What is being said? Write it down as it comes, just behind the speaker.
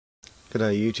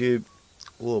G'day YouTube,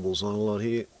 Warbles on a lot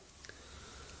here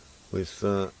with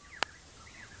an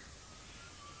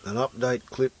update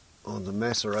clip on the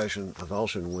maceration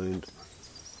avulsion wound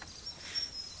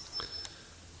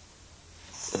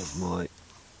of my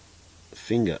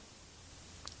finger,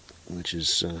 which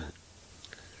is,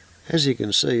 as you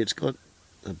can see, it's got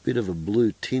a bit of a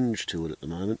blue tinge to it at the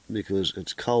moment because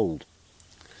it's cold.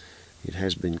 It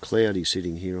has been cloudy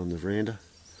sitting here on the veranda.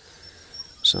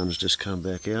 Sun's just come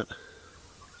back out.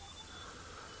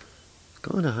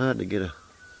 Kind of hard to get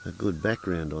a good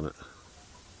background on it.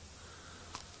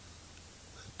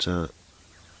 But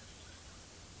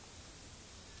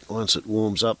once it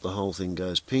warms up, the whole thing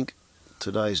goes pink.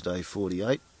 Today's day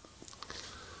 48,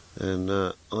 and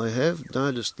I have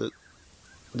noticed that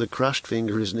the crushed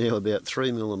finger is now about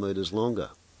 3 millimeters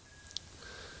longer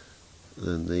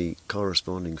than the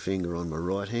corresponding finger on my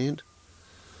right hand.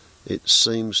 It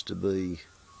seems to be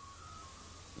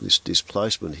this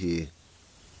displacement here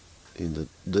in the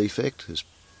defect has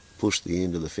pushed the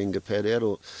end of the finger pad out,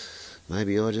 or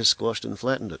maybe I just squashed and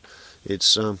flattened it.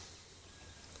 It's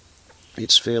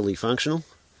fairly functional.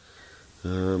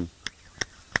 I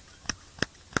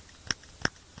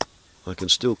can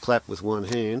still clap with one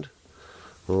hand,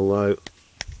 although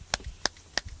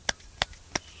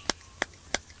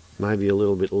maybe a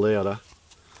little bit louder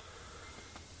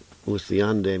with the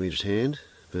undamaged hand.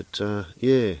 But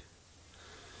yeah,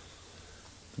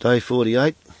 day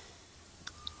 48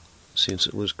 since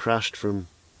it was crushed from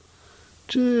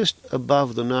just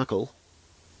above the knuckle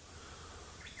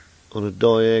on a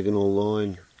diagonal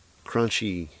line,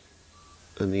 crunchy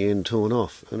and the end torn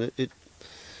off. And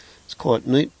it's quite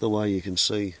neat the way you can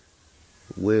see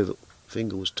where the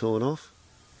finger was torn off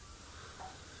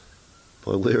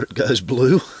by where it goes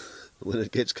blue when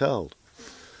it gets cold.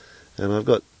 And I've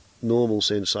got normal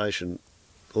sensation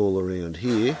all around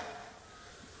here,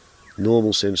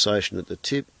 normal sensation at the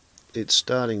tip. It's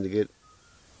starting to get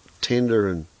tender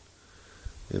and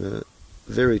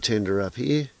very tender up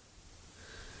here.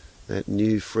 That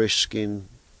new fresh skin,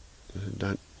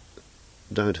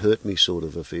 don't hurt me sort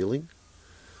of a feeling.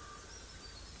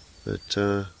 But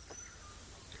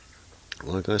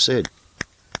like I said,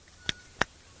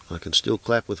 I can still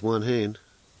clap with one hand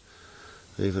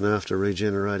even after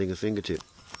regenerating a fingertip.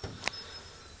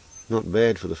 Not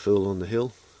bad for the fool on the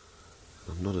hill.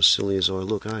 I'm not as silly as I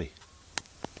look, eh?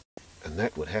 And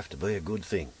that would have to be a good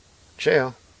thing.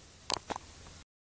 Ciao.